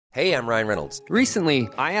Hey, I'm Ryan Reynolds. Recently,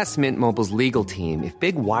 I asked Mint Mobile's legal team if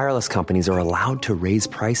big wireless companies are allowed to raise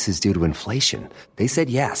prices due to inflation. They said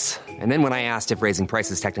yes. And then when I asked if raising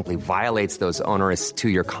prices technically violates those onerous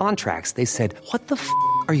two-year contracts, they said, "What the f***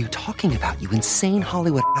 are you talking about, you insane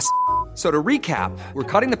Hollywood ass?" So to recap, we're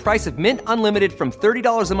cutting the price of Mint Unlimited from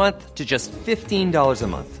 $30 a month to just $15 a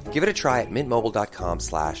month. Give it a try at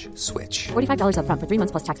mintmobile.com/switch. $45 up front for 3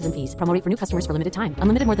 months plus taxes and fees. Promo rate for new customers for limited time.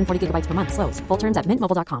 Unlimited more than 40 gigabytes per month. Slows full terms at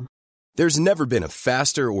mintmobile.com. There's never been a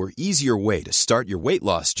faster or easier way to start your weight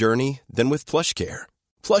loss journey than with PlushCare.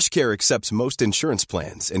 PlushCare accepts most insurance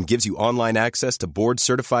plans and gives you online access to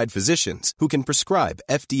board-certified physicians who can prescribe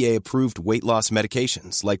FDA-approved weight loss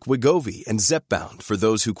medications like Wegovy and Zepbound for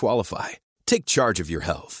those who qualify. Take charge of your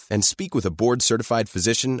health and speak with a board-certified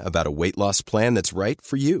physician about a weight loss plan that's right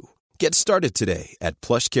for you. Get started today at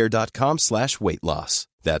plushcare.com/weight loss.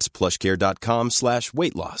 That's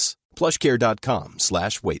plushcare.com/weight loss.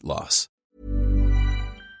 plushcare.com/weight loss.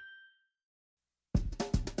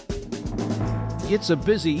 It's a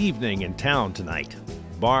busy evening in town tonight.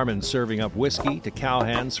 Barmen serving up whiskey to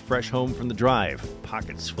cowhands fresh home from the drive,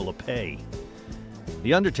 pockets full of pay.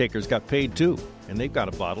 The Undertakers got paid too, and they've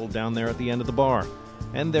got a bottle down there at the end of the bar.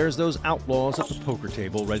 And there's those outlaws at the poker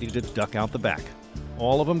table ready to duck out the back.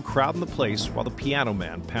 All of them crowding the place while the piano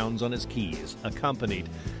man pounds on his keys, accompanied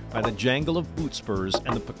by the jangle of boot spurs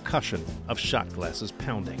and the percussion of shot glasses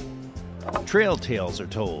pounding. Trail tales are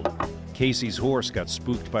told. Casey's horse got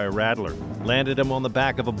spooked by a rattler, landed him on the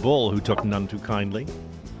back of a bull who took none too kindly.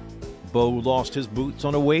 Bo lost his boots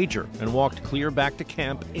on a wager and walked clear back to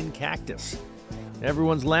camp in cactus.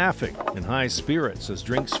 Everyone's laughing in high spirits as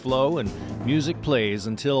drinks flow and music plays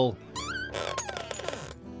until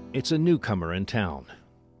it's a newcomer in town,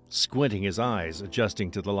 squinting his eyes,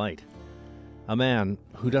 adjusting to the light. A man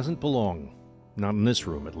who doesn't belong, not in this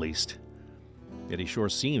room at least. Yet he sure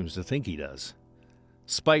seems to think he does.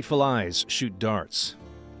 Spiteful eyes shoot darts.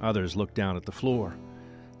 Others look down at the floor.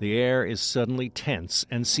 The air is suddenly tense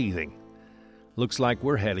and seething. Looks like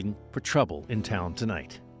we're heading for trouble in town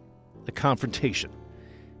tonight. A confrontation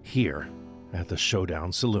here at the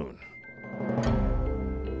Showdown Saloon.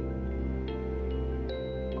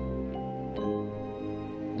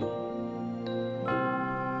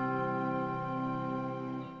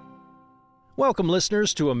 Welcome,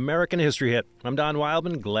 listeners, to American History Hit. I'm Don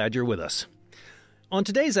Wildman, glad you're with us. On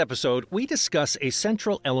today's episode, we discuss a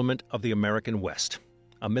central element of the American West,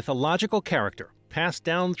 a mythological character passed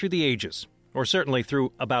down through the ages, or certainly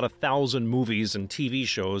through about 1,000 movies and TV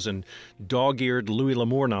shows and dog-eared Louis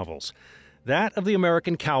L'Amour novels. That of the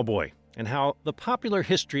American cowboy, and how the popular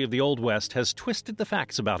history of the Old West has twisted the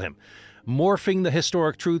facts about him, morphing the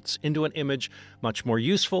historic truths into an image much more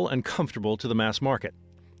useful and comfortable to the mass market.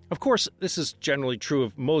 Of course, this is generally true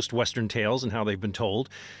of most Western tales and how they've been told,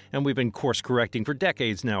 and we've been course-correcting for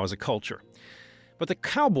decades now as a culture. But the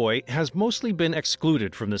cowboy has mostly been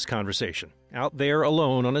excluded from this conversation, out there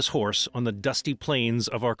alone on his horse on the dusty plains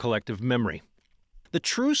of our collective memory. The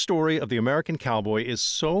true story of the American cowboy is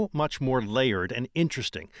so much more layered and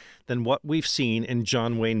interesting than what we've seen in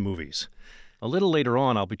John Wayne movies. A little later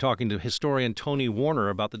on, I'll be talking to historian Tony Warner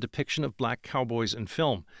about the depiction of black cowboys in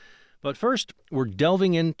film. But first, we're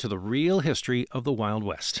delving into the real history of the Wild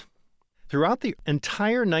West. Throughout the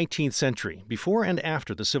entire 19th century, before and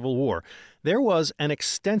after the Civil War, there was an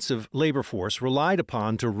extensive labor force relied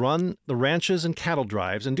upon to run the ranches and cattle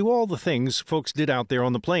drives and do all the things folks did out there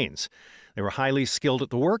on the plains. They were highly skilled at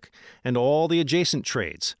the work and all the adjacent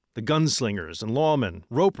trades, the gunslingers and lawmen,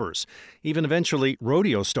 ropers, even eventually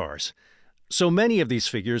rodeo stars. So many of these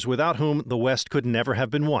figures without whom the West could never have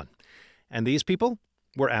been won. And these people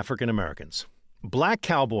were African Americans. Black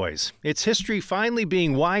cowboys, its history finally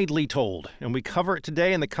being widely told, and we cover it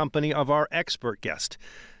today in the company of our expert guest,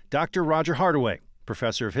 Dr. Roger Hardaway,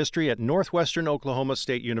 professor of history at Northwestern Oklahoma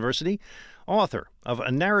State University, author of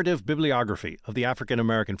a narrative bibliography of the African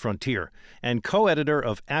American frontier, and co-editor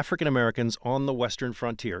of African Americans on the Western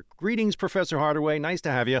Frontier. Greetings, Professor Hardaway. Nice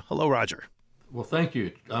to have you. Hello, Roger. Well, thank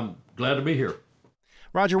you. I'm glad to be here.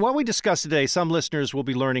 Roger, what we discuss today, some listeners will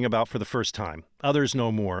be learning about for the first time. Others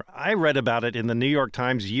know more. I read about it in the New York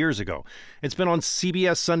Times years ago. It's been on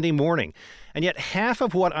CBS Sunday Morning. And yet half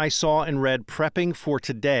of what I saw and read prepping for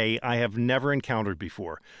today I have never encountered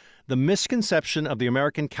before. The misconception of the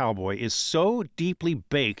American cowboy is so deeply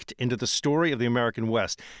baked into the story of the American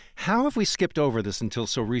West. How have we skipped over this until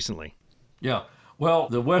so recently? Yeah, well,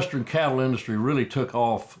 the Western cattle industry really took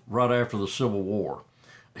off right after the Civil War.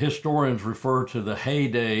 Historians refer to the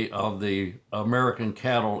heyday of the American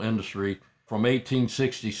cattle industry from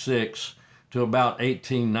 1866 to about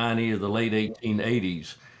 1890 or the late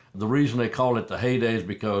 1880s. The reason they called it the heyday is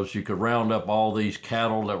because you could round up all these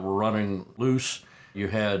cattle that were running loose. You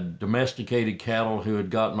had domesticated cattle who had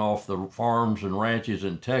gotten off the farms and ranches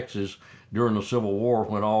in Texas during the Civil War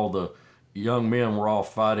when all the young men were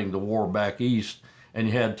off fighting the war back east. And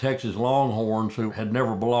you had Texas Longhorns who had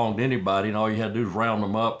never belonged to anybody, and all you had to do was round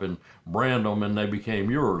them up and brand them, and they became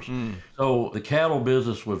yours. So the cattle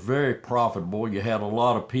business was very profitable. You had a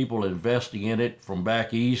lot of people investing in it from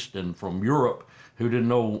back east and from Europe who didn't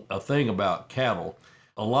know a thing about cattle.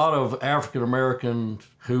 A lot of African Americans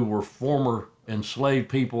who were former enslaved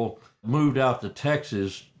people moved out to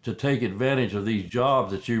Texas to take advantage of these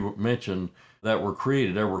jobs that you mentioned that were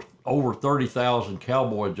created. There were over 30,000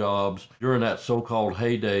 cowboy jobs during that so-called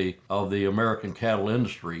heyday of the American cattle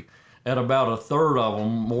industry, and about a third of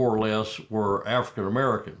them, more or less, were African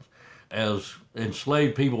Americans. As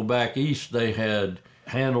enslaved people back east, they had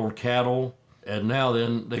handled cattle, and now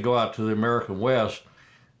then they go out to the American West,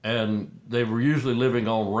 and they were usually living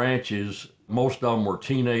on ranches. Most of them were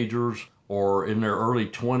teenagers or in their early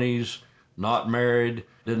 20s, not married,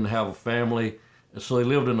 didn't have a family. So they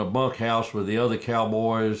lived in a bunkhouse with the other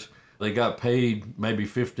cowboys. They got paid maybe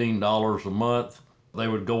 $15 a month. They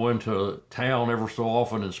would go into town ever so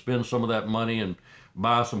often and spend some of that money and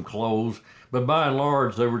buy some clothes. But by and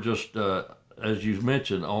large, they were just, as you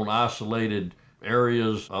mentioned, on isolated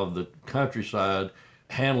areas of the countryside,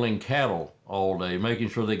 handling cattle all day, making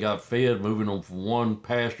sure they got fed, moving them from one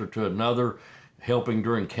pasture to another, helping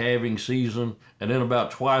during calving season. And then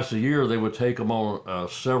about twice a year, they would take them on a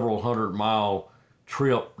several 100-mile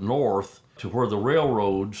trip north to where the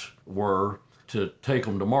railroads were to take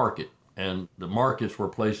them to market. And the markets were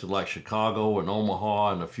places like Chicago and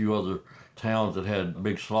Omaha and a few other towns that had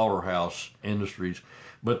big slaughterhouse industries.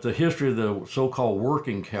 But the history of the so-called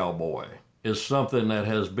working cowboy is something that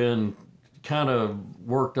has been kind of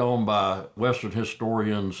worked on by Western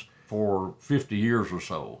historians for 50 years or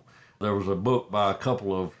so. There was a book by a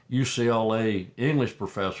couple of UCLA English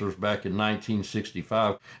professors back in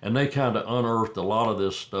 1965, and they kind of unearthed a lot of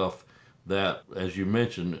this stuff that, as you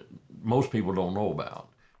mentioned, most people don't know about.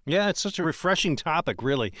 Yeah, it's such a refreshing topic,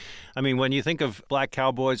 really. I mean, when you think of black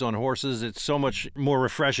cowboys on horses, it's so much more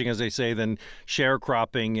refreshing, as they say, than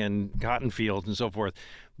sharecropping and cotton fields and so forth.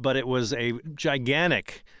 But it was a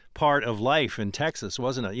gigantic part of life in Texas,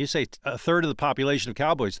 wasn't it? You say a third of the population of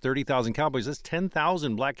cowboys, 30,000 cowboys, that's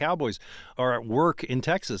 10,000 black cowboys are at work in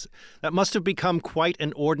Texas. That must have become quite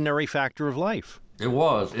an ordinary factor of life. It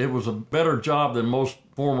was. It was a better job than most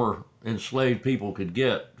former enslaved people could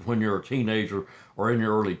get when you're a teenager or in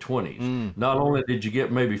your early 20s. Not only did you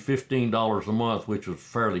get maybe $15 a month, which was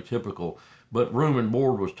fairly typical, but room and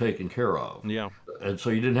board was taken care of. Yeah. And so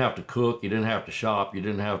you didn't have to cook, you didn't have to shop, you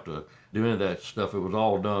didn't have to do any of that stuff. It was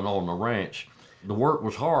all done on the ranch. The work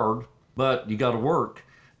was hard, but you got to work.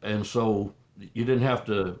 And so you didn't have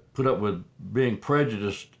to put up with being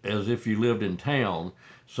prejudiced as if you lived in town.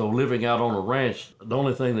 So living out on a ranch, the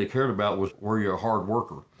only thing they cared about was were you a hard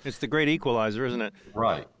worker. It's the great equalizer, isn't it?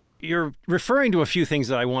 Right. You're referring to a few things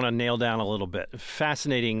that I want to nail down a little bit.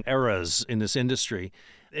 Fascinating eras in this industry.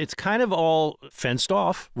 It's kind of all fenced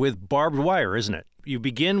off with barbed wire, isn't it? You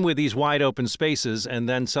begin with these wide open spaces, and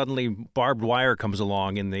then suddenly barbed wire comes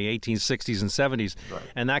along in the 1860s and 70s, right.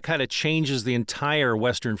 And that kind of changes the entire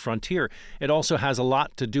western frontier. It also has a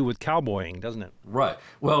lot to do with cowboying, doesn't it? Right.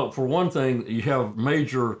 Well, for one thing, you have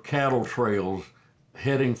major cattle trails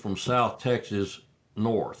heading from South Texas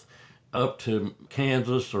north up to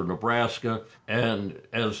Kansas or Nebraska, and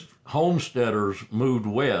as homesteaders moved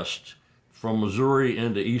west from Missouri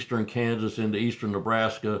into eastern Kansas, into eastern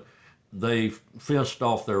Nebraska, they fenced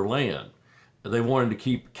off their land. They wanted to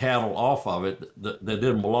keep cattle off of it that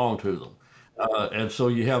didn't belong to them. And so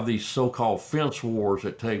you have these so-called fence wars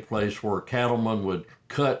that take place where cattlemen would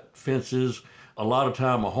cut fences. A lot of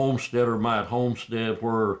time a homesteader might homestead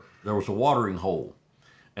where there was a watering hole.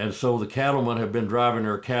 And so the cattlemen have been driving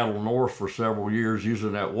their cattle north for several years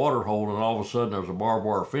using that water hole, and all of a sudden there's a barbed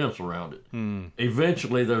wire fence around it.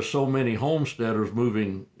 Eventually there's so many homesteaders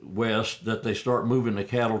moving west that they start moving the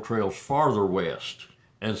cattle trails farther west.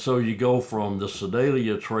 And so you go from the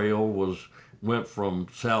Sedalia Trail went from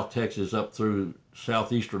South Texas up through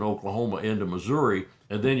southeastern Oklahoma into Missouri,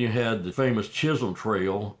 and then you had the famous Chisholm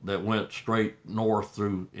Trail that went straight north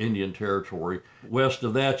through Indian Territory. West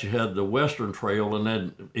of that, you had the Western Trail, and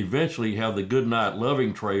then eventually you have the Goodnight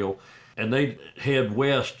Loving Trail, and they head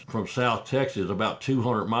west from South Texas about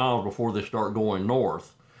 200 miles before they start going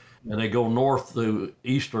north. And they go north through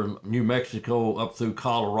eastern New Mexico up through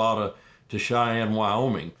Colorado to Cheyenne,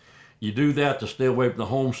 Wyoming. You do that to stay away from the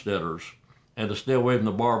homesteaders and to stay away from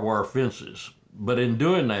the barbed wire fences. But in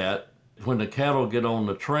doing that, When the cattle get on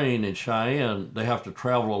the train in Cheyenne, they have to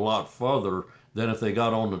travel a lot further than if they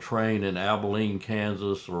got on the train in Abilene,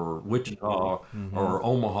 Kansas, or Wichita, or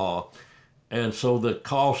Omaha. And so the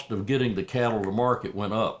cost of getting the cattle to market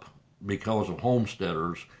went up because of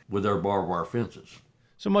homesteaders with their barbed wire fences.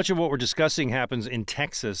 So much of what we're discussing happens in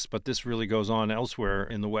Texas, but this really goes on elsewhere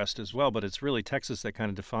in the West as well. But it's really Texas that kind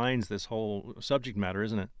of defines this whole subject matter,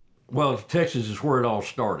 isn't it? Well, Texas is where it all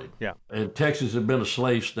started. Yeah. And Texas had been a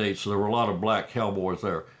slave state, so there were a lot of black cowboys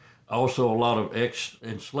there. Also, a lot of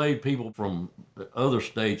ex-enslaved people from other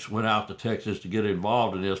states went out to Texas to get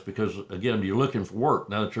involved in this because, again, you're looking for work.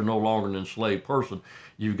 Now that you're no longer an enslaved person,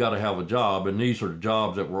 you've got to have a job, and these are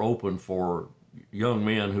jobs that were open for young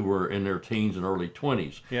men who were in their teens and early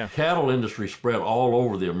 20s. Yeah. Cattle industry spread all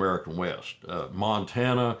over the American West,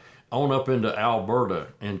 Montana, on up into Alberta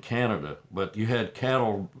and Canada, but you had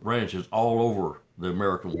cattle ranches all over the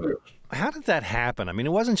American West. How did that happen? I mean,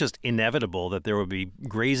 it wasn't just inevitable that there would be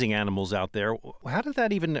grazing animals out there. How did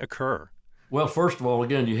that even occur? Well, first of all,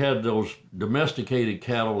 again, you had those domesticated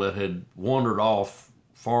cattle that had wandered off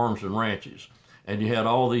farms and ranches, and you had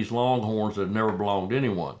all these longhorns that never belonged to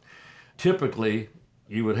anyone. Typically,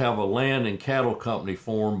 you would have a land and cattle company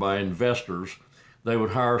formed by investors. They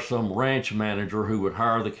would hire some ranch manager who would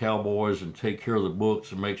hire the cowboys and take care of the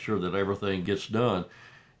books and make sure that everything gets done.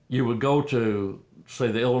 You would go to,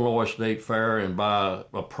 say, the Illinois State Fair and buy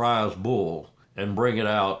a prize bull and bring it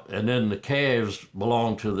out, and then the calves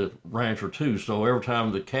belonged to the rancher too. So every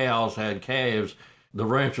time the cows had calves, the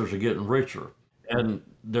ranchers are getting richer. And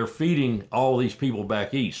they're feeding all these people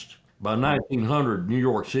back east. By 1900, New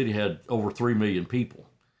York City had over 3 million people.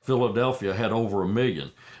 Philadelphia had over 1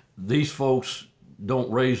 million. These folks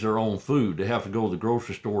don't raise their own food. They have to go to the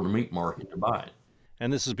grocery store or the meat market to buy it.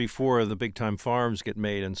 And this is before the big-time farms get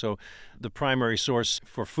made. And so the primary source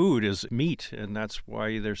for food is meat, and that's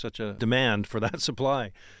why there's such a demand for that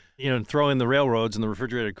supply. You know, throw in the railroads and the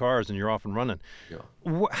refrigerated cars, and you're off and running.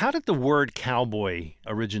 Yeah. How did the word cowboy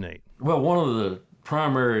originate? Well, one of the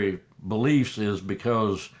primary beliefs is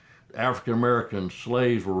because African-American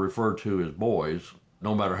slaves were referred to as boys,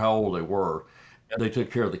 no matter how old they were, and they took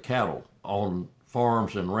care of the cattle on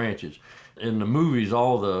farms and ranches. In the movies,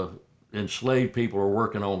 all the enslaved people are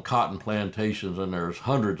working on cotton plantations, and there's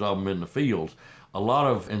hundreds of them in the fields. A lot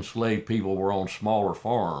of enslaved people were on smaller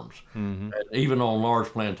farms. And even on large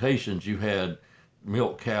plantations, you had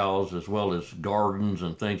milk cows as well as gardens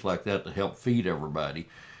and things like that to help feed everybody.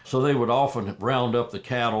 So they would often round up the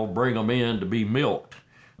cattle, bring them in to be milked.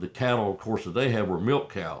 The cattle, of course, that they had were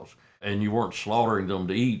milk cows, and you weren't slaughtering them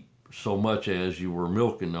to eat so much as you were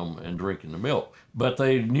milking them and drinking the milk. But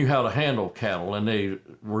they knew how to handle cattle, and they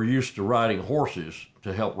were used to riding horses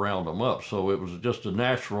to help round them up. So it was just a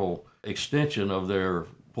natural extension of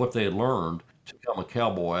what they had learned to become a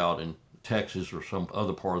cowboy out in Texas or some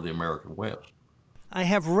other part of the American West. I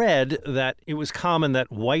have read that it was common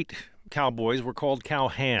that white cowboys were called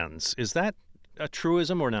cowhands. Is that a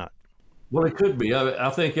truism or not? Well, it could be. I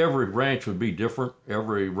think every ranch would be different.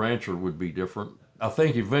 Every rancher would be different. I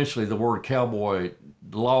think eventually the word cowboy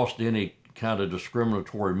lost any kind of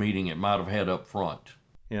discriminatory meaning it might have had up front.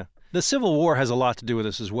 Yeah. The Civil War has a lot to do with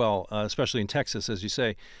this as well, especially in Texas, as you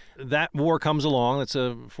say. That war comes along. It's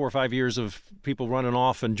 4 or 5 years of people running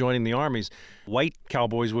off and joining the armies. White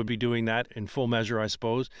cowboys would be doing that in full measure, I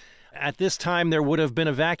suppose. At this time, there would have been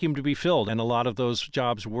a vacuum to be filled, and a lot of those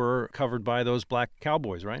jobs were covered by those black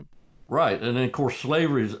cowboys, right? Right. And then, of course,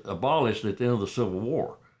 slavery is abolished at the end of the Civil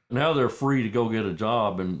War. Now they're free to go get a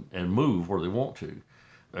job and move where they want to.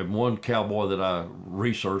 And one cowboy that I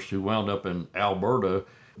researched who wound up in Alberta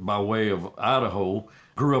by way of Idaho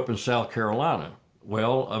grew up in South Carolina.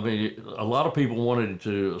 Well, I mean, a lot of people wanted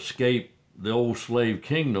to escape the old slave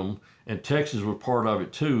kingdom, and Texas was part of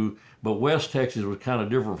it too, but West Texas was kind of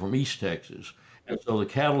different from East Texas. And so the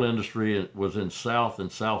cattle industry was in South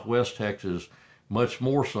and Southwest Texas much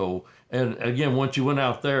more so. And again, once you went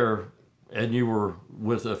out there and you were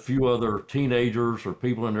with a few other teenagers or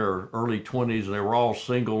people in their early 20s, and they were all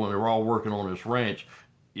single and they were all working on this ranch,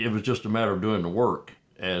 it was just a matter of doing the work.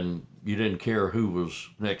 And you didn't care who was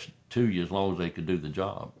next to you as long as they could do the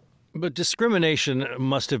job. But discrimination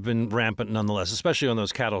must have been rampant nonetheless, especially on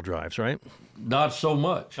those cattle drives, right? Not so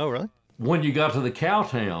much. Oh, really? When you got to the cow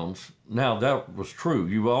towns, now that was true.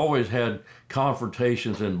 You always had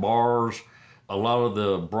confrontations in bars. A lot of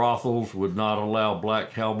the brothels would not allow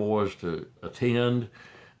black cowboys to attend.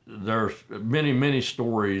 There's many, many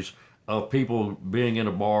stories of people being in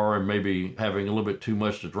a bar and maybe having a little bit too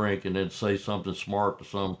much to drink and then say something smart to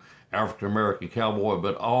some African-American cowboy,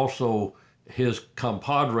 but also his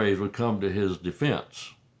compadres would come to his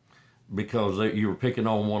defense because you were picking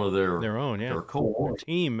on one of Their own, yeah. their core.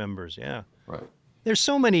 Team members, yeah. Right. There's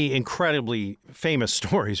so many incredibly famous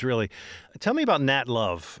stories, really. Tell me about Nat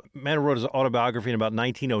Love. Man who wrote his autobiography in about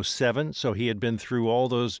 1907, so he had been through all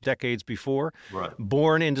those decades before. Right.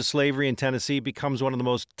 Born into slavery in Tennessee, becomes one of the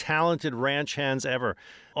most talented ranch hands ever,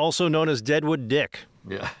 also known as Deadwood Dick.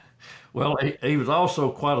 Yeah. Well, he was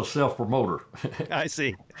also quite a self-promoter. I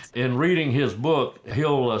see. In reading his book,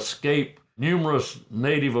 he'll escape numerous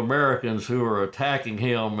Native Americans who are attacking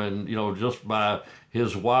him, and just by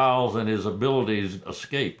his wiles and his abilities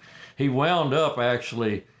escape. He wound up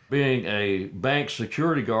actually being a bank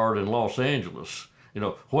security guard in Los Angeles.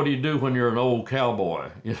 What do you do when you're an old cowboy?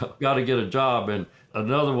 Got to get a job. And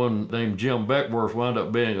another one named Jim Beckworth wound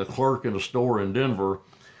up being a clerk in a store in Denver.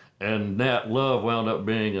 And Nat Love wound up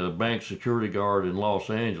being a bank security guard in Los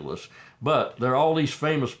Angeles. But there are all these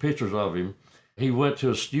famous pictures of him. He went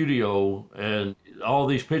to a studio, and all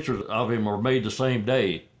these pictures of him are made the same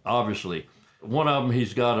day, obviously. One of them,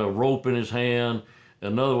 he's got a rope in his hand.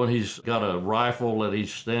 Another one, he's got a rifle that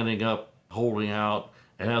he's standing up, holding out,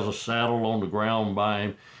 and has a saddle on the ground by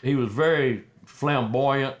him. He was very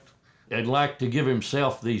flamboyant and liked to give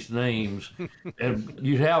himself these names. And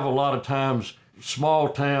you'd have a lot of times, small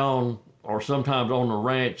town, or sometimes on the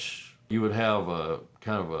ranch, you would have a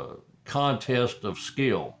kind of a contest of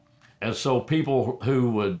skill. And so people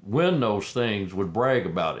who would win those things would brag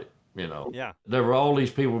about it. Yeah. There were all these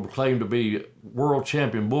people who claimed to be world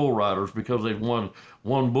champion bull riders because they'd won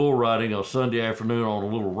one bull riding a Sunday afternoon on a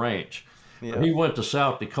little ranch. Yeah. He went to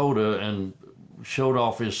South Dakota and showed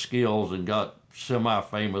off his skills and got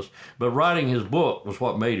semi-famous. But writing his book was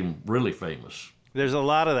what made him really famous. There's a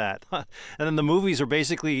lot of that. And then the movies are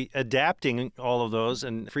basically adapting all of those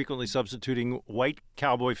and frequently substituting white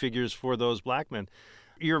cowboy figures for those black men.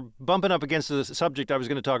 You're bumping up against the subject I was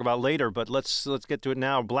going to talk about later, but let's get to it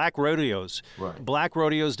now. Black rodeos. Right. Black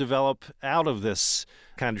rodeos develop out of this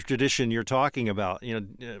kind of tradition you're talking about,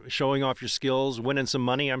 showing off your skills, winning some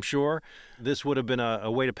money, I'm sure. This would have been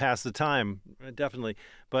a way to pass the time, definitely.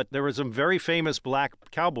 But there were some very famous black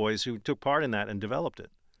cowboys who took part in that and developed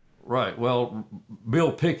it. Right. Well,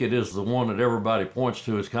 Bill Pickett is the one that everybody points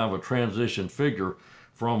to as kind of a transition figure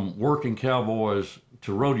from working cowboys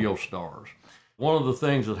to rodeo stars. One of the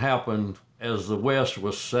things that happened as the West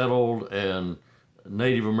was settled and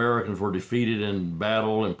Native Americans were defeated in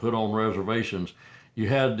battle and put on reservations, you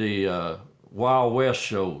had the Wild West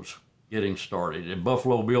shows getting started. And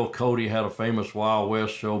Buffalo Bill Cody had a famous Wild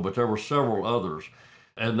West show, but there were several others.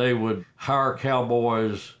 And they would hire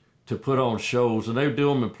cowboys to put on shows, and they would do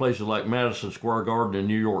them in places like Madison Square Garden in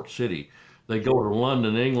New York City. They go to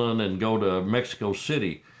London, England, and go to Mexico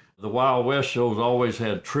City. The Wild West shows always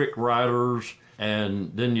had trick riders,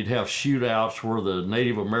 and then you'd have shootouts where the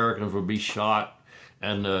Native Americans would be shot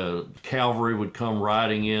and the cavalry would come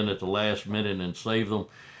riding in at the last minute and save them.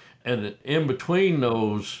 And in between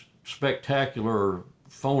those spectacular,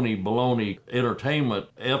 phony, baloney entertainment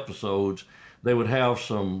episodes, they would have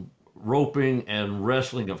some roping and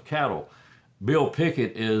wrestling of cattle. Bill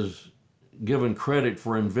Pickett is given credit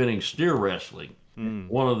for inventing steer wrestling,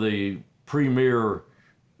 one of the premier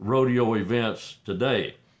rodeo events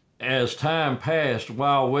today. As time passed,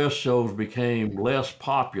 Wild West shows became less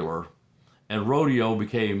popular and rodeo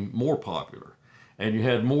became more popular. And you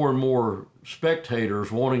had more and more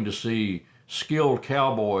spectators wanting to see skilled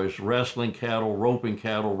cowboys wrestling cattle, roping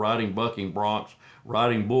cattle, riding bucking broncs,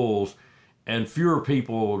 riding bulls, and fewer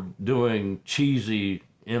people doing cheesy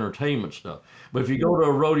entertainment stuff. But if you go to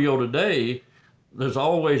a rodeo today, there's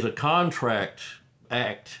always a contract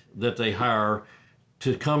act that they hire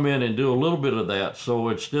to come in and do a little bit of that. So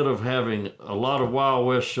instead of having a lot of Wild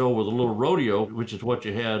West show with a little rodeo, which is what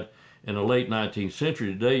you had in the late 19th century,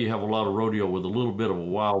 today you have a lot of rodeo with a little bit of a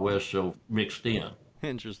Wild West show mixed in.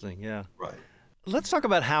 Interesting, yeah. Right. Let's talk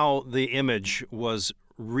about how the image was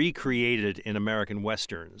recreated in American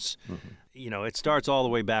Westerns. Mm-hmm. It starts all the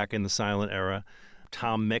way back in the silent era.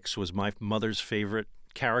 Tom Mix was my mother's favorite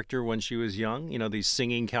character when she was young. These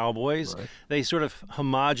singing cowboys. Right. They sort of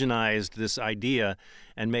homogenized this idea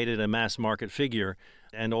and made it a mass market figure,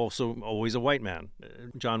 and also always a white man,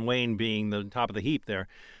 John Wayne being the top of the heap there.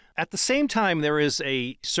 At the same time, there is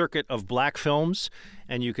a circuit of black films,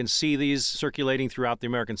 and you can see these circulating throughout the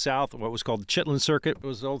American South. What was called the Chitlin Circuit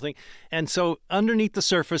was the whole thing. And so underneath the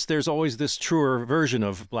surface, there's always this truer version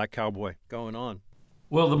of Black Cowboy going on.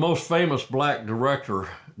 Well, the most famous black director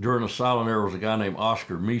during the silent era was a guy named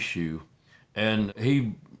Oscar Micheaux, and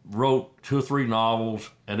he wrote 2 or 3 novels,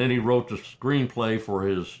 and then he wrote the screenplay for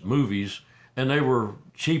his movies, and they were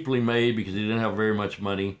cheaply made because he didn't have very much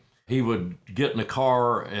money. He would get in a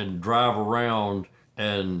car and drive around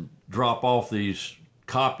and drop off these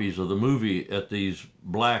copies of the movie at these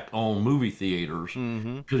black-owned movie theaters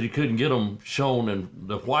because you couldn't get them shown in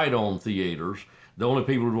the white-owned theaters. The only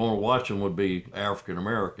people who would want to watch them would be African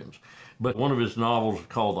Americans. But one of his novels is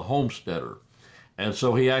called The Homesteader. And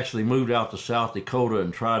so he actually moved out to South Dakota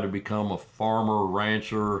and tried to become a farmer,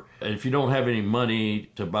 rancher. And if you don't have any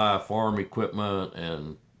money to buy farm equipment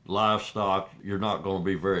and livestock, you're not going to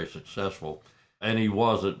be very successful. And he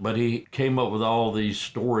wasn't. But he came up with all these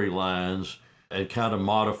storylines and kind of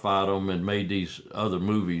modified them and made these other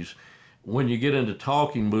movies. When you get into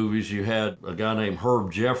talking movies, you had a guy named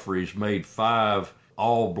Herb Jeffries made 5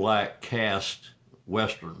 all-black cast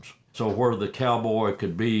westerns. So where the cowboy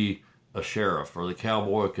could be a sheriff or the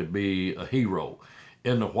cowboy could be a hero.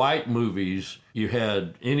 In the white movies, you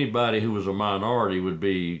had anybody who was a minority would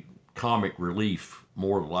be comic relief,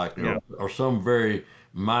 more likely, or some very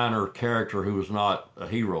minor character who was not a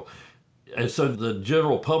hero. And so the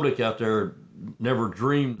general public out there never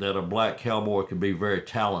dreamed that a black cowboy could be very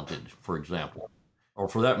talented, for example, or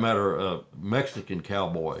for that matter, a Mexican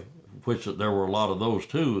cowboy, which there were a lot of those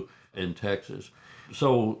too in Texas.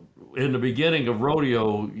 So in the beginning of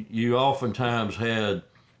rodeo, you oftentimes had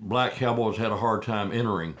black cowboys had a hard time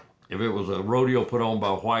entering. If it was a rodeo put on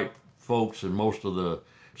by white folks and most of the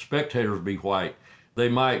spectators be white, they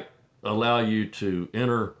might allow you to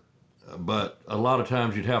enter, but a lot of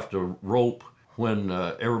times you'd have to rope when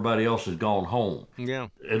everybody else has gone home. Yeah.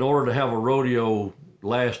 In order to have a rodeo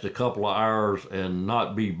last a couple of hours and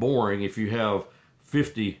not be boring, if you have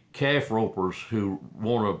 50 calf ropers who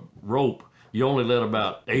want to rope, you only let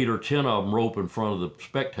about 8 or 10 of them rope in front of the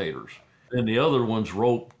spectators. And the other ones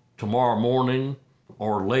rope tomorrow morning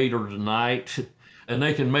or later tonight, and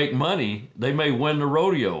they can make money. They may win the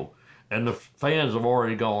rodeo, and the fans have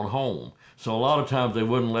already gone home. So a lot of times they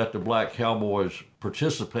wouldn't let the black cowboys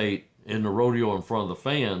participate in the rodeo in front of the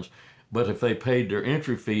fans, but if they paid their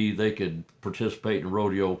entry fee, they could participate in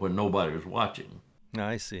rodeo when nobody was watching.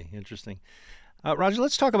 I see. Interesting. Roger,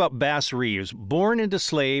 let's talk about Bass Reeves. Born into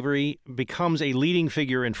slavery, becomes a leading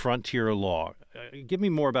figure in frontier law. Give me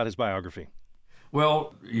more about his biography.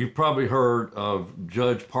 Well, you've probably heard of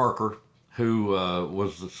Judge Parker, who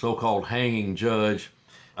was the so-called hanging judge.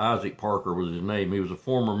 Isaac Parker was his name. He was a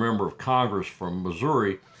former member of Congress from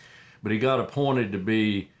Missouri, but he got appointed to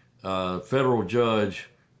be federal judge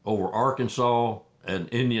over Arkansas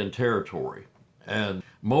and Indian Territory. And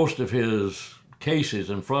most of his cases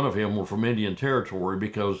in front of him were from Indian Territory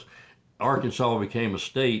because Arkansas became a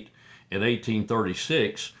state in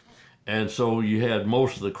 1836, and so you had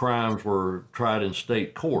most of the crimes were tried in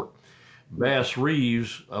state court. Bass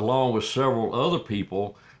Reeves, along with several other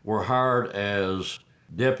people, were hired as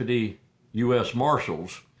deputy U.S.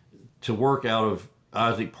 Marshals to work out of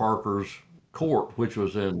Isaac Parker's court, which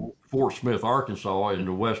was in Fort Smith, Arkansas, in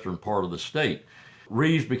the western part of the state.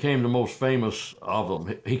 Reeves became the most famous of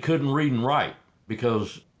them. He couldn't read and write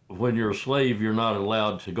because when you're a slave, you're not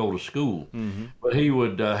allowed to go to school. Mm-hmm. But he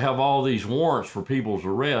would have all these warrants for people's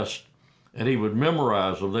arrest, and he would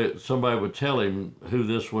memorize them. Somebody would tell him who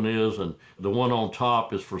this one is, and the one on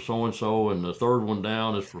top is for so-and-so, and the third one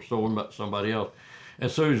down is for somebody else. And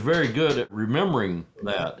so he was very good at remembering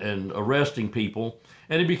that and arresting people,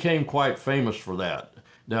 and he became quite famous for that.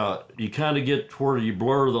 Now, you kind of get to where you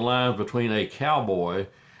blur the lines between a cowboy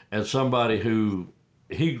and somebody who,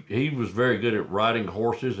 he was very good at riding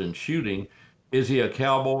horses and shooting. Is he a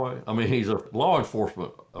cowboy? I mean, he's a law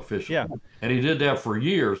enforcement official. Yeah. And he did that for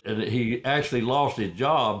years, and he actually lost his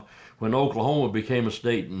job when Oklahoma became a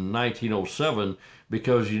state in 1907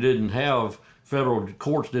 because federal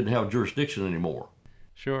courts didn't have jurisdiction anymore.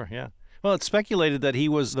 Sure, yeah. Well, it's speculated that he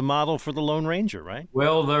was the model for the Lone Ranger, right?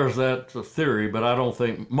 Well, there's that theory, but I don't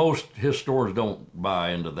think most historians don't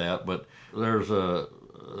buy into that. But there's a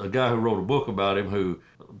guy who wrote a book about him who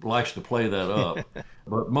likes to play that up.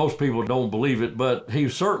 But most people don't believe it. But he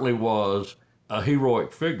certainly was a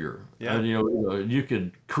heroic figure. Yeah. And, you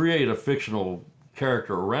could create a fictional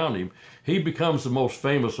character around him. He becomes the most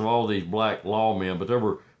famous of all these black lawmen, but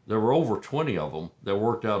there were over 20 of them that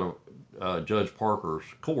worked out of Judge Parker's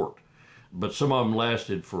court. But some of them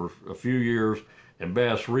lasted for a few years, and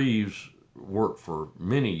Bass Reeves worked for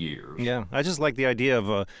many years. Yeah, I just like the idea of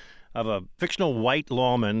a fictional white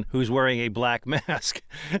lawman who's wearing a black mask.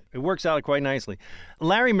 It works out quite nicely.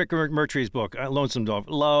 Larry McMurtry's book, Lonesome Dove,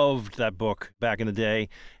 loved that book back in the day.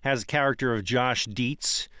 Has a character of Josh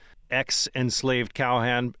Dietz, ex-enslaved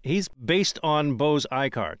cowhand. He's based on Bose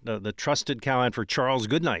Icart, the trusted cowhand for Charles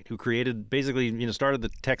Goodnight, who started the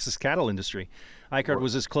Texas cattle industry. Icart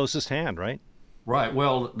was his closest hand, right? Right.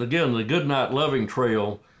 Well, again, the Goodnight Loving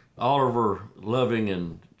Trail, Oliver Loving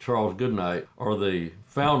and Charles Goodnight are the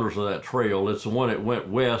founders of that trail. It's the one that went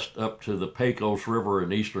west up to the Pecos River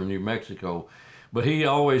in eastern New Mexico. But he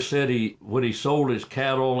always said when he sold his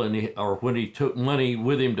cattle or when he took money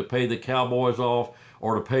with him to pay the cowboys off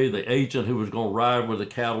or to pay the agent who was going to ride with the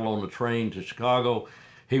cattle on the train to Chicago,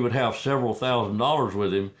 he would have several $1,000s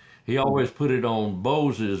with him. He always put it on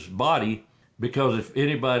Bose's body because if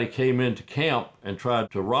anybody came into camp and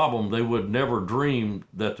tried to rob them, they would never dream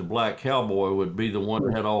that the black cowboy would be the one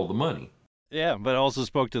that had all the money. Yeah, but also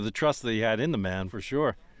spoke to the trust that he had in the man, for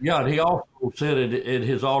sure. Yeah, and he also said in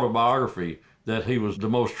his autobiography that he was the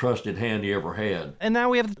most trusted hand he ever had. And now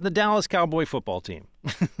we have the Dallas Cowboy football team,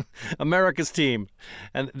 America's team.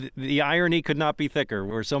 And the irony could not be thicker,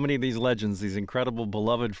 where so many of these legends, these incredible,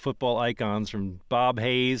 beloved football icons, from Bob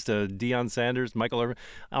Hayes to Deion Sanders, Michael Irvin,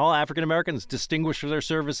 all African-Americans distinguished for their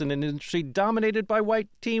service in an industry dominated by white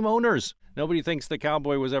team owners. Nobody thinks the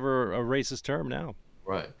cowboy was ever a racist term now.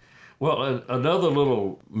 Right. Well, another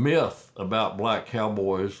little myth about black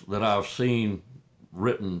cowboys that I've seen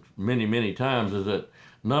written many, many times is that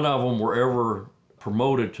none of them were ever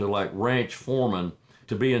promoted to like ranch foreman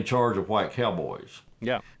to be in charge of white cowboys.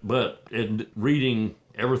 Yeah. But in reading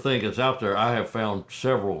everything that's out there, I have found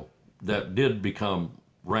several that did become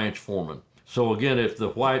ranch foreman. So again, if the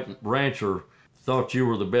white rancher thought you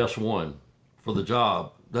were the best one for the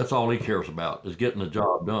job, that's all he cares about is getting the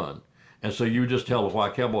job done. And so you just tell the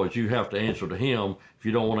white cowboys, you have to answer to him. If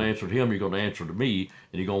you don't want to answer to him, you're going to answer to me,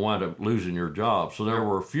 and you're going to wind up losing your job. So there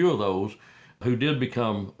were a few of those who did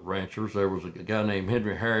become ranchers. There was a guy named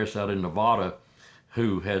Henry Harris out in Nevada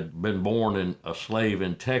who had been born in a slave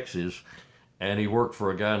in Texas, and he worked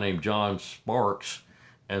for a guy named John Sparks,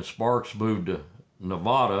 and Sparks moved to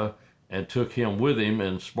Nevada and took him with him,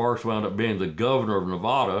 and Sparks wound up being the governor of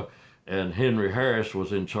Nevada, and Henry Harris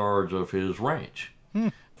was in charge of his ranch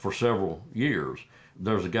for several years.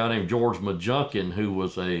 There's a guy named George Majunkin who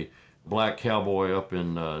was a black cowboy up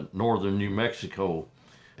in northern New Mexico,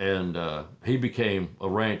 and he became a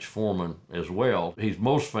ranch foreman as well. He's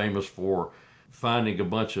most famous for finding a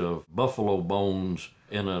bunch of buffalo bones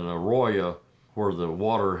in an arroyo where the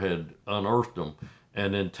water had unearthed them,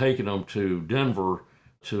 and then taking them to Denver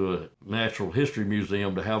to a natural history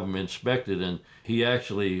museum to have them inspected. And he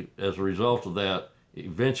actually, as a result of that,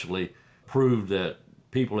 eventually proved that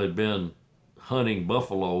people had been hunting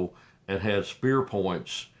buffalo and had spear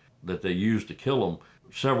points that they used to kill them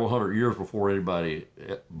several hundred years before anybody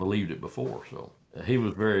believed it before. So he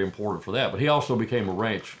was very important for that. But he also became a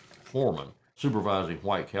ranch foreman, supervising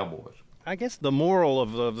white cowboys. I guess the moral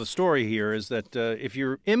of the story here is that if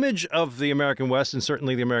your image of the American West, and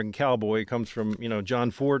certainly the American cowboy, comes from,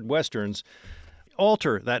 John Ford Westerns,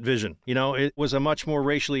 alter that vision. It was a much more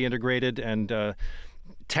racially integrated and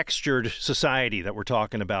textured society that we're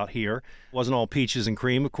talking about here. It wasn't all peaches and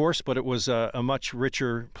cream, of course, but it was a much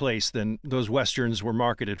richer place than those Westerns were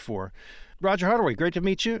marketed for. Roger Hardaway, great to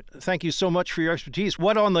meet you. Thank you so much for your expertise.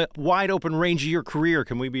 What on the wide open range of your career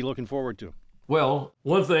can we be looking forward to? Well,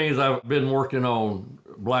 one thing is I've been working on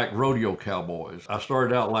black rodeo cowboys. I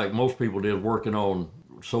started out like most people did, working on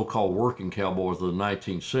so-called working cowboys of the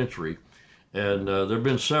 19th century. And there have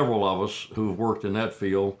been several of us who've worked in that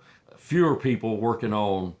field. Fewer people working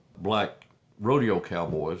on black rodeo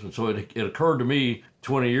cowboys. And so it occurred to me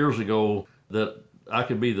 20 years ago that I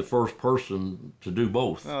could be the first person to do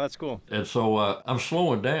both. Oh, that's cool. And so I'm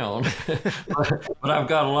slowing down, but I've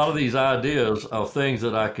got a lot of these ideas of things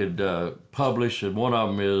that I could publish. And one of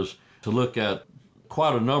them is to look at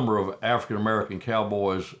quite a number of African-American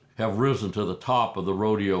cowboys have risen to the top of the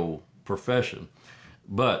rodeo profession.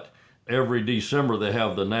 But every December they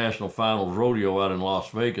have the National Finals Rodeo out in Las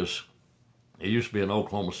Vegas. It used to be in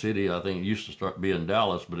Oklahoma City. I think it used to start being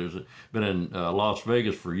Dallas, but it's been in Las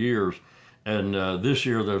Vegas for years. And this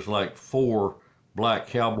year there's like 4 black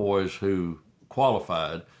cowboys who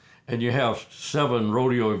qualified. And you have 7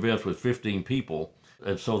 rodeo events with 15 people.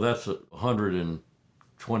 And so that's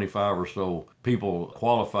 125 or so people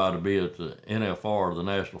qualified to be at the NFR, the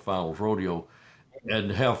National Finals Rodeo.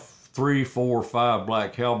 And have 3, 4, 5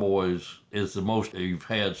 black cowboys is the most you've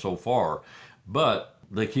had so far. But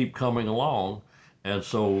they keep coming along, and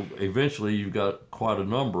so eventually you've got quite a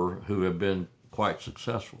number who have been quite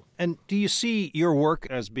successful. And do you see your work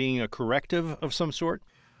as being a corrective of some sort?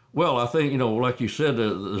 Well, I think, like you said,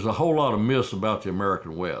 there's a whole lot of myths about the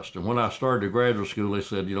American West. And when I started graduate school, they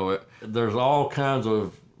said, there's all kinds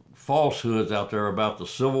of falsehoods out there about the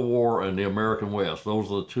Civil War and the American West.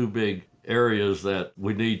 Those are the 2 big areas that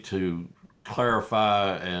we need to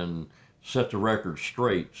clarify and set the record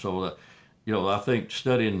straight. So that, I think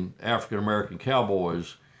studying African-American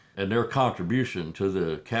cowboys and their contribution to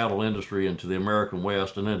the cattle industry and to the American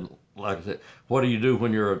West, and then like I said, what do you do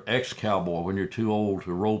when you're an ex-cowboy, when you're too old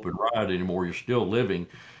to rope and ride anymore? You're still living.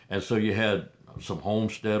 And so you had some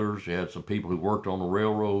homesteaders, you had some people who worked on the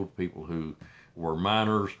railroad, people who were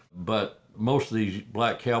miners, but most of these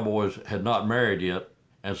black cowboys had not married yet.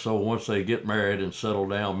 And so once they get married and settle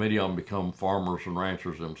down, many of them become farmers and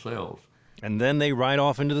ranchers themselves. And then they ride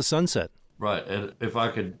off into the sunset. Right. And if I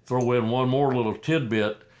could throw in one more little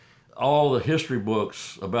tidbit, all the history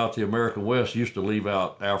books about the American West used to leave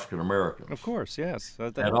out African Americans. Of course, yes.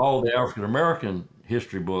 And all the African American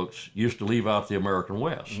history books used to leave out the American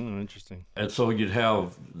West. Interesting. And so you'd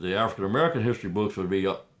have the African American history books would be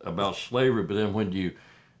about slavery, but then when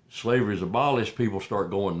slavery is abolished, people start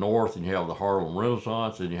going north, and you have the Harlem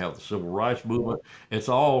Renaissance, and you have the Civil Rights Movement. It's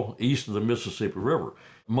all east of the Mississippi River.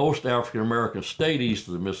 Most African Americans stayed east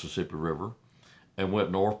of the Mississippi River and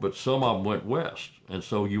went north, but some of them went west. And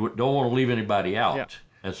so you don't want to leave anybody out. Yeah.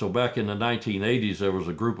 And so back in the 1980s, there was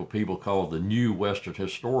a group of people called the New Western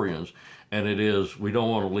Historians, and we don't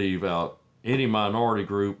want to leave out any minority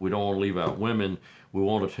group. We don't want to leave out women. We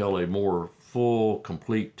want to tell a more full,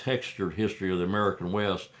 complete, textured history of the American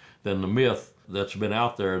West than the myth that's been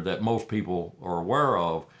out there that most people are aware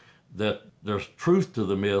of, that there's truth to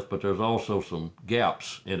the myth, but there's also some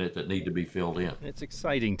gaps in it that need to be filled in. It's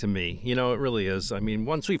exciting to me. You know, it really is. I mean,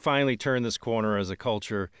 once we finally turn this corner as a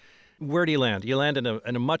culture, where do you land? You land in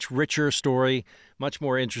a much richer story, much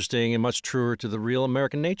more interesting and much truer to the real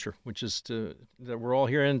American nature, which is that we're all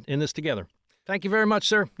here in this together. Thank you very much,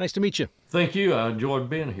 sir. Nice to meet you. Thank you. I enjoyed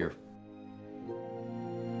being here.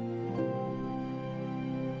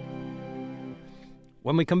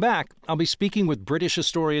 When we come back, I'll be speaking with British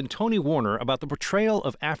historian Tony Warner about the portrayal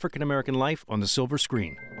of African American life on the silver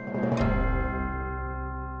screen.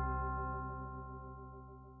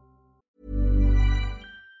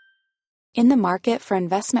 In the market for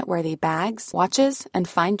investment-worthy bags, watches, and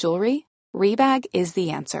fine jewelry, Rebag is the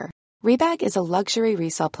answer. Rebag is a luxury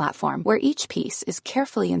resale platform where each piece is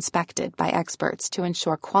carefully inspected by experts to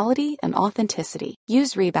ensure quality and authenticity.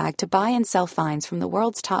 Use Rebag to buy and sell finds from the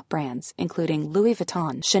world's top brands, including Louis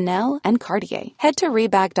Vuitton, Chanel, and Cartier. Head to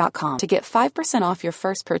Rebag.com to get 5% off your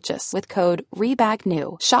first purchase with code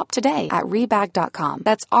REBAGNEW. Shop today at Rebag.com.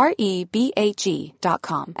 That's REBAG.com.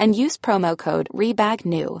 And use promo code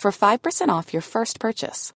REBAGNEW for 5% off your first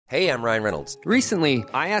purchase. Hey, I'm Ryan Reynolds. Recently,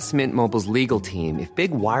 I asked Mint Mobile's legal team if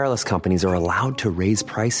big wireless companies are allowed to raise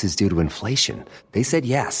prices due to inflation. They said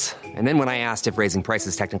yes. And then when I asked if raising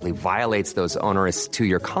prices technically violates those onerous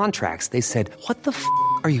 2-year contracts, they said, "What the f***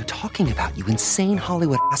 are you talking about, you insane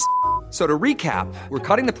Hollywood ass?" So to recap, we're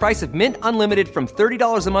cutting the price of Mint Unlimited from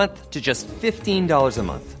 $30 a month to just $15 a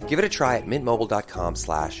month. Give it a try at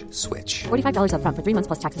mintmobile.com/switch. $45 up front for 3 months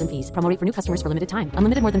plus taxes and fees. Promo rate for new customers for limited time.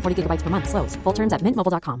 Unlimited more than 40 gigabytes per month. Slows full terms at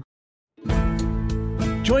mintmobile.com.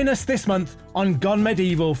 Join us this month on Gone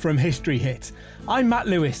Medieval from History Hit. I'm Matt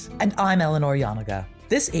Lewis. And I'm Eleanor Yanaga.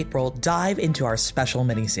 This April, dive into our special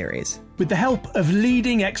miniseries. With the help of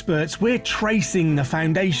leading experts, we're tracing the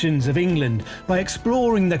foundations of England by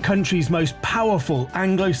exploring the country's most powerful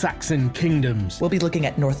Anglo-Saxon kingdoms. We'll be looking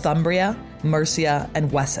at Northumbria, Mercia,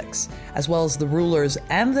 and Wessex, as well as the rulers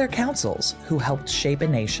and their councils who helped shape a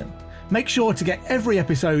nation. Make sure to get every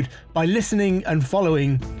episode by listening and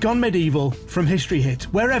following Gone Medieval from History Hit,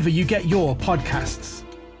 wherever you get your podcasts.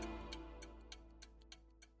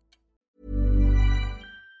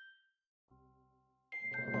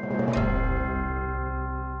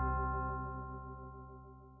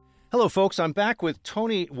 Hello, folks. I'm back with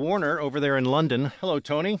Tony Warner over there in London. Hello,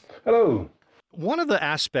 Tony. Hello. One of the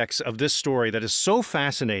aspects of this story that is so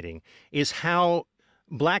fascinating is how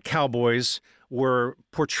black cowboys were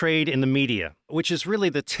portrayed in the media, which is really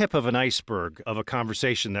the tip of an iceberg of a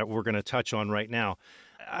conversation that we're going to touch on right now.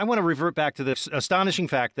 I want to revert back to this astonishing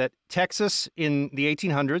fact that Texas in the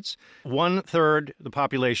 1800s, 1/3 the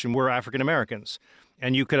population were African Americans.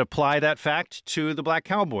 And you could apply that fact to the black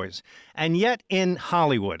cowboys. And yet in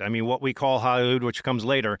Hollywood, I mean, what we call Hollywood, which comes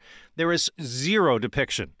later, there is zero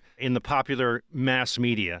depiction in the popular mass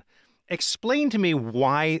media. Explain to me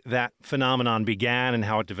why that phenomenon began and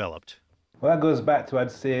how it developed. Well, that goes back to, I'd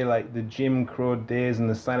say, like the Jim Crow days and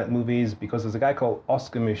the silent movies, because there's a guy called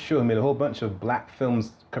Oscar Micheaux who made a whole bunch of black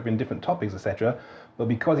films covering different topics, etc. But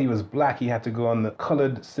because he was black, he had to go on the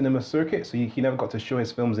colored cinema circuit, so he never got to show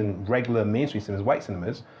his films in regular mainstream cinemas, white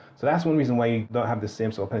cinemas. So that's one reason why you don't have the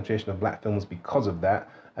same sort of penetration of black films because of that.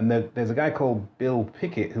 And there's a guy called Bill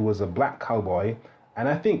Pickett who was a black cowboy, and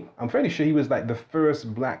I'm fairly sure he was like the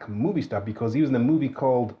first black movie star, because he was in a movie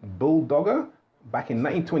called Bulldogger, back in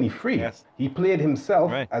 1923. Yes. He played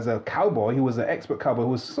himself Right. as a cowboy. He was an expert cowboy who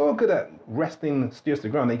was so good at wrestling steers to the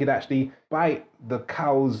ground that he could actually bite the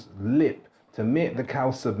cow's lip to make the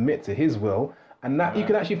cow submit to his will. And that you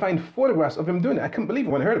can actually find photographs of him doing it. I couldn't believe it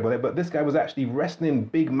when I heard about it, but this guy was actually wrestling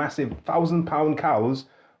big, massive 1,000-pound cows,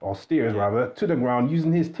 or steers rather, to the ground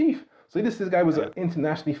using his teeth. So this guy was an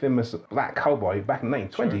internationally famous black cowboy back in the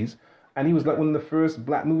 1920s, and he was like one of the first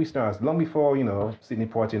black movie stars, long before, Sidney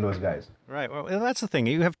Poitier and those guys. Right. Well, that's the thing.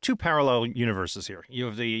 You have two parallel universes here. You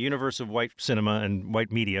have the universe of white cinema and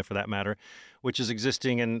white media, for that matter, which is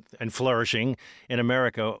existing and flourishing in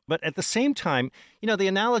America. But at the same time, the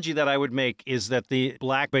analogy that I would make is that the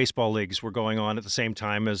black baseball leagues were going on at the same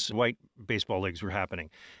time as white baseball leagues were happening.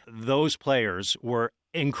 Those players were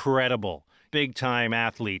incredible, big-time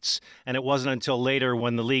athletes, and it wasn't until later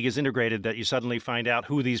when the league is integrated that you suddenly find out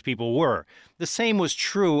who these people were. The same was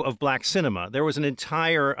true of black cinema. There was an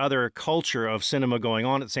entire other culture of cinema going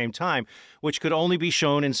on at the same time, which could only be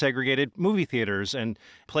shown in segregated movie theaters and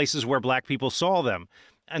places where black people saw them.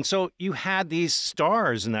 And so you had these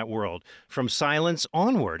stars in that world from silence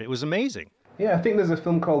onward. It was amazing. Yeah, I think there's a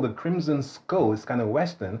film called The Crimson Skull. It's kind of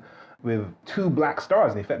Western with two black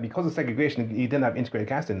stars. In effect, because of segregation, you didn't have integrated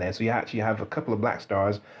casting there. So you actually have a couple of black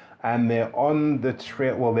stars, and they're on the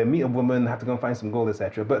trail. Well, they meet a woman, have to go and find some gold,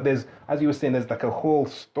 etc. But there's, as you were saying, there's like a whole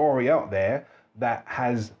story out there that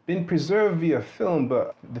has been preserved via film.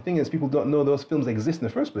 But the thing is, people don't know those films exist in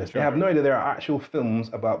the first place. They have no idea there are actual films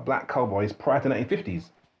about black cowboys prior to the 1950s.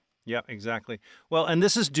 Yeah, exactly. Well, and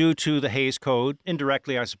this is due to the Hays Code,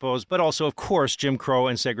 indirectly, I suppose, but also, of course, Jim Crow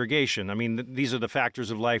and segregation. I mean, these are the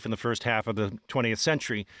factors of life in the first half of the 20th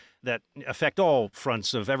century that affect all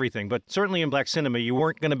fronts of everything. But certainly in black cinema, you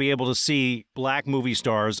weren't going to be able to see black movie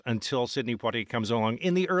stars until Sidney Poitier comes along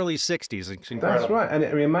in the early 60s. It's incredible. That's right. And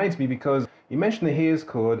it reminds me, because you mentioned the Hays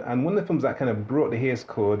Code, and one of the films that kind of brought the Hays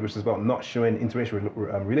Code, which is about not showing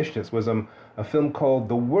interracial relationships, was a film called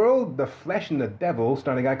The World, the Flesh, and the Devil,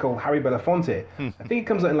 starring a guy called Harry Belafonte. I think it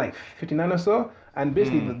comes out in like 59 or so. And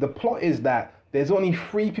basically, the plot is that there's only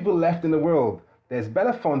 3 people left in the world. There's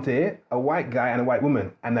Belafonte, a white guy, and a white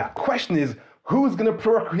woman. And the question is, who's going to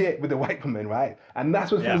procreate with the white woman, right? And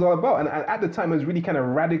that's what the film is all about. And at the time, it was really kind of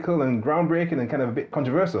radical and groundbreaking and kind of a bit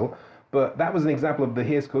controversial. But that was an example of the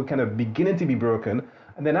Hays Code kind of beginning to be broken.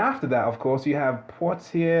 And then after that, of course, you have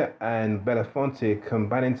Poitier and Belafonte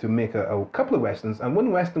combining to make a couple of Westerns. And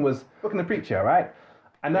one Western was Book and the Preacher, right?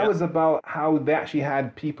 And that was about how they actually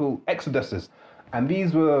had people, exoduses. And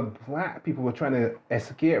these were black people who were trying to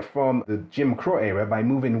escape from the Jim Crow era by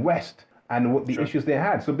moving west and what the issues they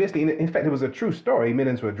had. So basically, in fact, it was a true story made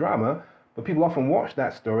into a drama, but people often watch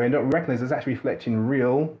that story and don't recognize it's actually reflecting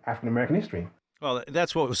real African-American history. Well,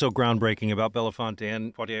 that's what was so groundbreaking about Belafonte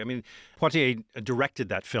and Poitier. I mean, Poitier directed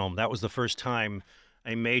that film. That was the first time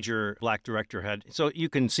a major black director had. So you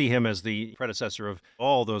can see him as the predecessor of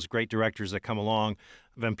all those great directors that come along,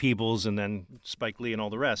 Van Peebles and then Spike Lee and all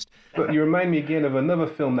the rest. But you remind me again of another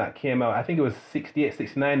film that came out, I think it was 68,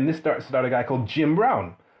 69, and this starred a guy called Jim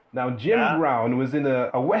Brown. Now, Jim Brown was in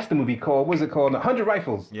a Western movie called, 100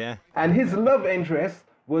 Rifles? Yeah. And his love interest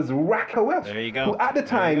was Raquel Welch. There you go. Who at the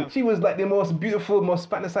time, she was like the most beautiful, most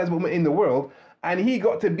fantasized woman in the world. And he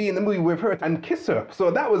got to be in the movie with her and kiss her. So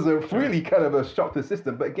that was a really kind of a shock to the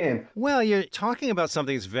system. But again... Well, you're talking about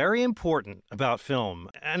something that's very important about film.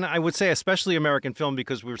 And I would say especially American film,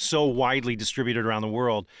 because we're so widely distributed around the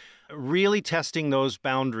world. Really testing those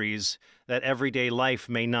boundaries that everyday life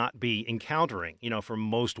may not be encountering, for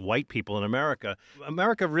most white people in America.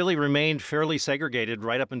 America really remained fairly segregated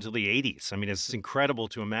right up until the 80s. I mean, it's incredible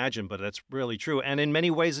to imagine, but that's really true. And in many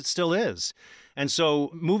ways, it still is. And so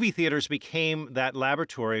movie theaters became that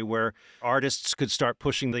laboratory where artists could start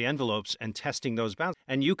pushing the envelopes and testing those bounds.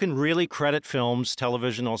 And you can really credit films,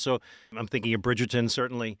 television also, I'm thinking of Bridgerton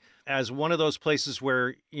certainly, as one of those places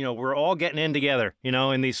where, we're all getting in together,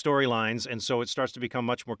 in these storylines. And so it starts to become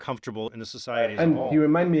much more comfortable in the society as a whole. And you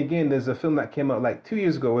remind me again, there's a film that came out like 2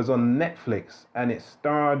 years ago. It was on Netflix, and it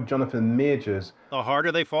starred Jonathan Majors. The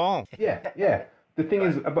Harder They Fall. Yeah. The thing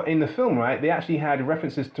is, in the film, right, they actually had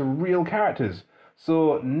references to real characters.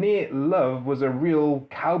 So Nate Love was a real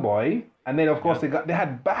cowboy. And then, of course, they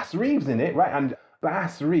had Bass Reeves in it, right? And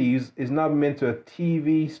Bass Reeves is now meant to a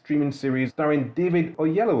TV streaming series starring David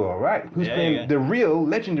Oyelowo, right? Who's playing the real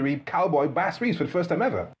legendary cowboy Bass Reeves for the first time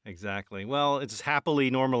ever. Exactly. Well, it's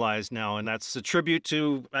happily normalized now, and that's a tribute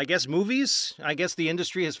to, I guess, movies. I guess the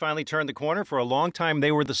industry has finally turned the corner. For a long time,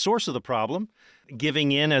 they were the source of the problem,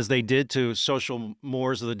 giving in as they did to social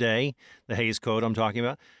mores of the day, the Hays Code I'm talking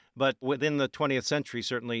about. But within the 20th century,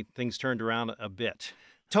 certainly things turned around a bit.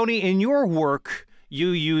 Tony, in your work, you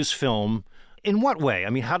use film In what way?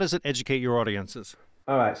 I mean, how does it educate your audiences?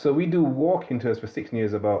 All right, so we do walking tours for 16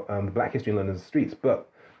 years about Black history in London's streets,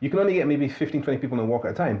 but you can only get maybe 15, 20 people on a walk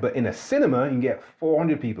at a time. But in a cinema, you can get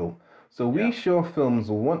 400 people. So we show films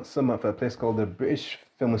once a month at a place called the British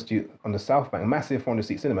Film Institute on the South Bank, a massive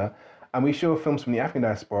 400-seat cinema. And we show films from the African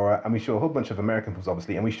diaspora, and we show a whole bunch of American films,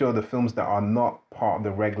 obviously, and we show the films that are not part of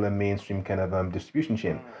the regular mainstream kind of distribution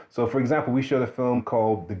chain. So, for example, we showed a film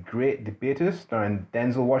called The Great Debaters, starring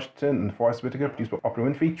Denzel Washington and Forest Whitaker, produced by Oprah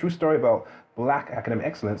Winfrey. True story about Black academic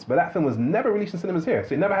excellence, but that film was never released in cinemas here,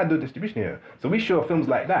 so it never had the distribution here. So we show films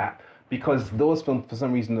like that because those films, for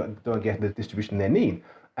some reason, don't get the distribution they need.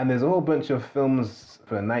 And there's a whole bunch of films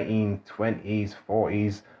from the 1920s,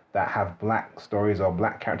 40s, that have Black stories or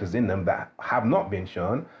Black characters in them that have not been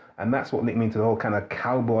shown. And that's what linked me into the whole kind of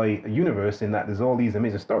cowboy universe, in that there's all these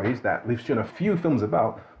amazing stories that we've shown a few films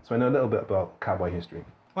about. So I know a little bit about cowboy history.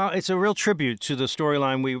 Well, it's a real tribute to the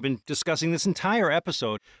storyline we've been discussing this entire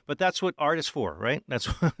episode. But that's what art is for, right? That's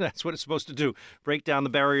what it's supposed to do. Break down the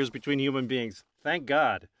barriers between human beings. Thank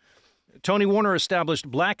God. Tony Warner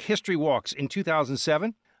established Black History Walks in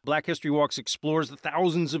 2007. Black History Walks explores the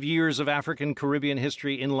thousands of years of African Caribbean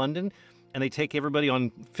history in London, and they take everybody on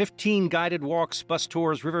 15 guided walks, bus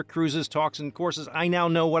tours, river cruises, talks, and courses. I now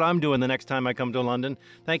know what I'm doing the next time I come to London.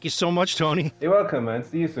 Thank you so much, Tony. You're welcome, man.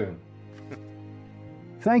 See you soon.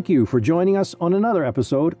 Thank you for joining us on another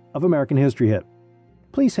episode of American History Hit.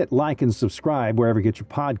 Please hit like and subscribe wherever you get your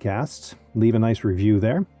podcasts. Leave a nice review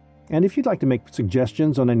there. And if you'd like to make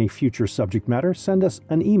suggestions on any future subject matter, send us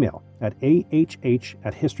an email at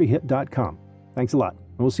ahh@historyhit.com. Thanks a lot.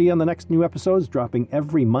 And we'll see you on the next new episodes, dropping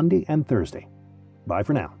every Monday and Thursday. Bye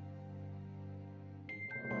for now.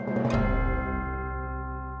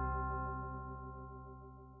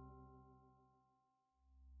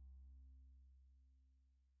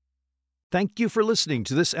 Thank you for listening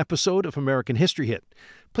to this episode of American History Hit.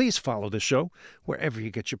 Please follow the show wherever you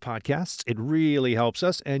get your podcasts. It really helps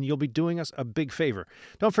us, and you'll be doing us a big favor.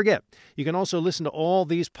 Don't forget, you can also listen to all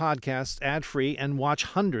these podcasts ad-free and watch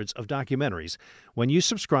hundreds of documentaries when you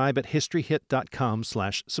subscribe at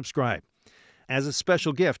historyhit.com/subscribe. As a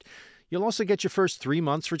special gift, you'll also get your first 3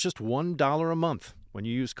 months for just $1 a month when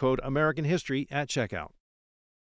you use code American History at checkout.